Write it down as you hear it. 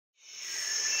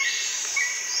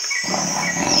Hey,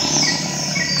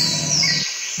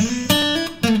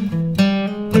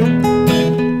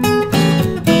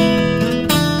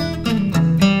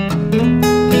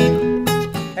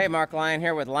 Mark Lyon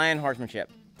here with Lion Horsemanship.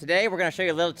 Today we're going to show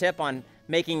you a little tip on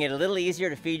making it a little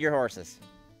easier to feed your horses.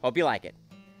 Hope you like it.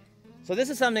 So this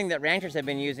is something that ranchers have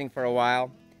been using for a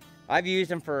while. I've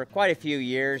used them for quite a few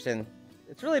years and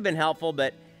it's really been helpful,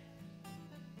 but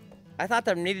I thought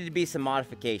there needed to be some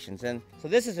modifications. And so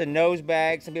this is a nose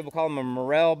bag. Some people call them a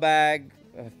morel bag,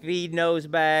 a feed nose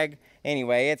bag.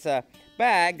 Anyway, it's a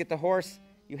bag that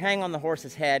you hang on the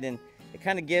horse's head, and it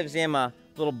kind of gives him a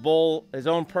little bowl, his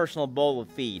own personal bowl of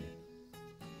feed.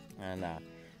 And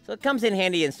so it comes in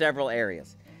handy in several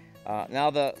areas. Now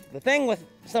the thing with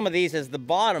some of these is the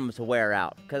bottoms wear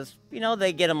out because, you know,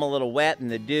 they get them a little wet in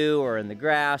the dew or in the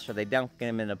grass, or they dunk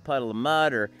them in a puddle of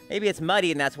mud, or maybe it's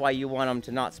muddy and that's why you want them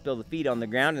to not spill the feed on the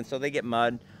ground, and so they get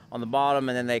mud on the bottom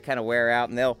and then they kind of wear out,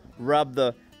 and they'll rub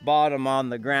the bottom on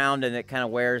the ground and it kind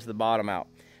of wears the bottom out.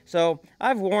 So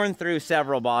I've worn through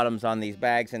several bottoms on these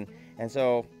bags, and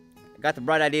so I got the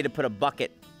bright idea to put a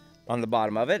bucket on the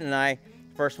bottom of it, and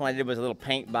first one I did was a little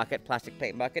paint bucket, plastic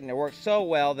paint bucket, and it worked so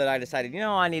well that I decided, you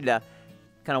know, I need to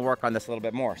kind of work on this a little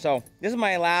bit more. So this is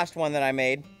my last one that I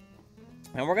made,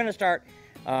 and we're going to start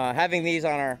having these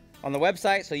on the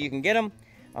website so you can get them.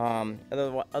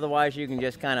 Otherwise, you can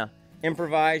just kind of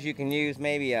improvise. You can use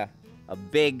maybe a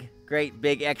great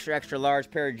big extra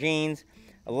large pair of jeans,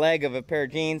 a leg of a pair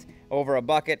of jeans over a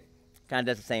bucket. Kind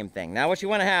of does the same thing. Now what you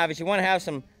want to have is you want to have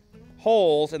some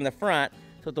holes in the front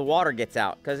so that the water gets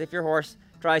out, because if your horse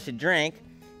tries to drink,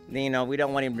 then, you know, we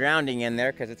don't want him drowning in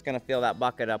there because it's going to fill that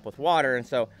bucket up with water. And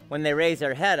so when they raise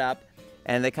their head up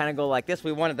and they kind of go like this,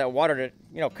 we wanted that water to,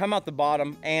 you know, come out the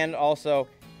bottom and also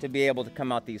to be able to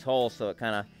come out these holes, so it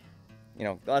kind of, you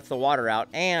know, lets the water out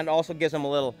and also gives them a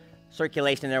little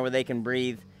circulation there where they can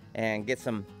breathe and get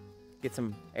some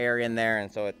air in there.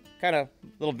 And so it kind of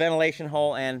little ventilation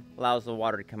hole and allows the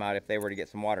water to come out if they were to get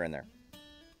some water in there.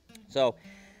 So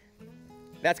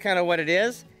that's kind of what it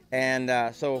is. And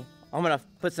so I'm gonna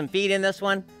put some feed in this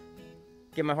one,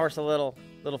 give my horse a little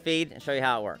feed, and show you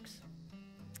how it works.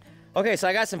 Okay, so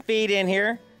I got some feed in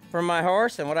here for my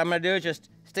horse, and what I'm gonna do is just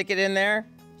stick it in there,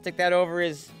 stick that over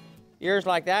his ears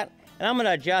like that, and I'm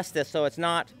gonna adjust this so it's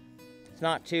not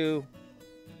too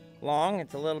long.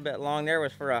 It's a little bit long. There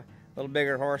was for a little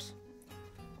bigger horse.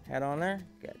 Head on there,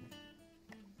 good.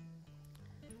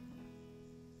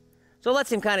 So it lets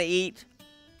him kind of eat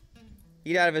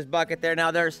out of his bucket there.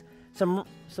 Now there's some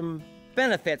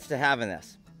benefits to having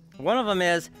this. One of them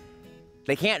is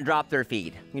they can't drop their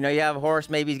feed. You know, you have a horse,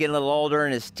 maybe he's getting a little older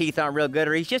and his teeth aren't real good,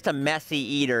 or he's just a messy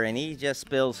eater and he just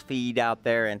spills feed out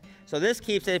there. And so this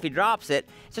keeps it, if he drops it,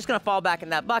 it's just gonna fall back in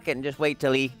that bucket and just wait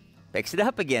till he picks it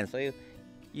up again. So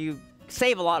you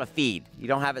save a lot of feed. You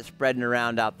don't have it spreading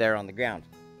around out there on the ground.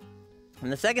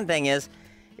 And the second thing is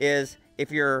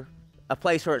if you're a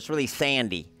place where it's really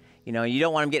sandy, you know, you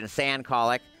don't want them getting sand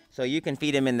colic, so you can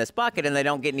feed them in this bucket and they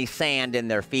don't get any sand in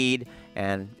their feed.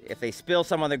 And if they spill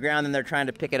some on the ground and they're trying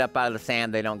to pick it up out of the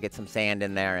sand, they don't get some sand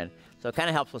in there. And so it kind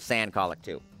of helps with sand colic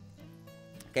too.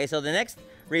 Okay, so the next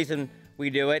reason we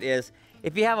do it is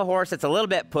if you have a horse that's a little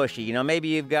bit pushy, you know, maybe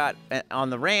you've got, on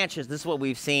the ranches, this is what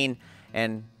we've seen,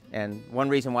 and one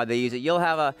reason why they use it, you'll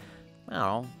have I don't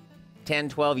know, 10,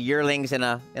 12 yearlings in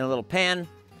a little pen,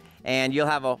 and you'll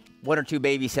have one or two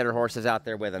babysitter horses out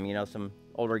there with them, you know, some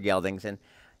older geldings, and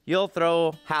you'll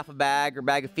throw half a bag or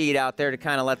bag of feed out there to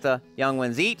kind of let the young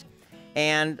ones eat,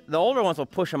 and the older ones will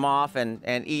push them off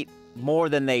and eat more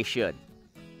than they should.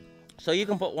 So you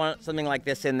can put something like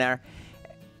this in there,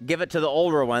 give it to the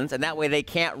older ones, and that way they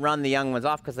can't run the young ones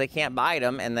off because they can't bite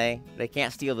them and they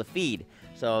can't steal the feed.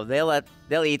 So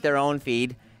they'll eat their own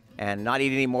feed and not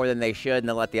eat any more than they should, and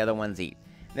they'll let the other ones eat.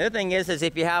 The other thing is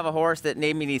if you have a horse that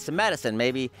maybe needs some medicine,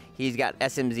 maybe he's got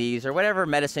SMZs or whatever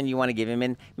medicine you want to give him,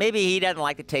 and maybe he doesn't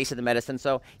like the taste of the medicine,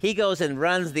 so he goes and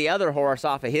runs the other horse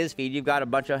off of his feed. You've got a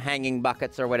bunch of hanging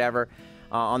buckets or whatever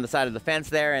on the side of the fence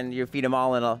there, and you feed them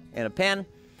all in a pen.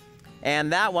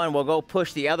 And that one will go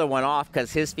push the other one off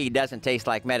because his feed doesn't taste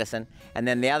like medicine, and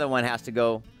then the other one has to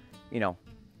go, you know,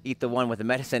 eat the one with the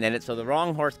medicine in it, so the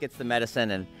wrong horse gets the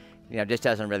medicine, and you know, just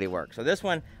doesn't really work. So this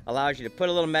one allows you to put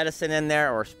a little medicine in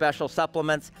there or special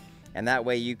supplements, and that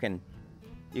way you can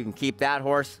keep that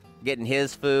horse getting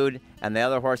his food and the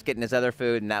other horse getting his other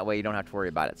food, and that way you don't have to worry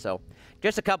about it. So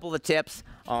just a couple of tips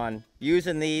on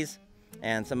using these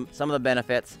and some of the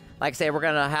benefits. Like I say, we're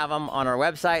gonna have them on our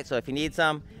website, so if you need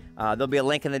some, there'll be a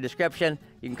link in the description.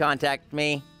 You can contact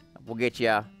me. We'll get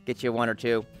you one or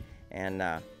two and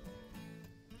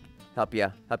help you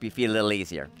feed a little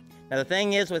easier. Now the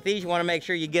thing is with these, you want to make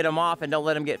sure you get them off and don't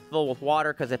let them get full with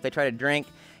water, because if they try to drink,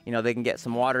 you know, they can get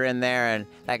some water in there and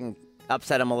that can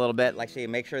upset them a little bit. Like, so you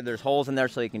make sure there's holes in there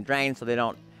so you can drain so they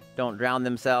don't drown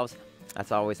themselves.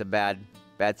 That's always a bad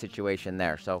situation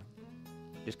there. So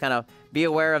just kind of be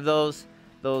aware of those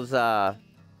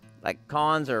like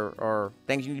cons or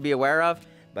things you need to be aware of.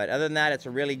 But other than that, it's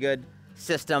a really good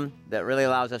system that really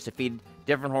allows us to feed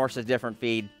different horses different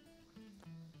feed.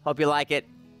 Hope you like it.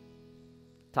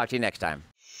 Talk to you next time.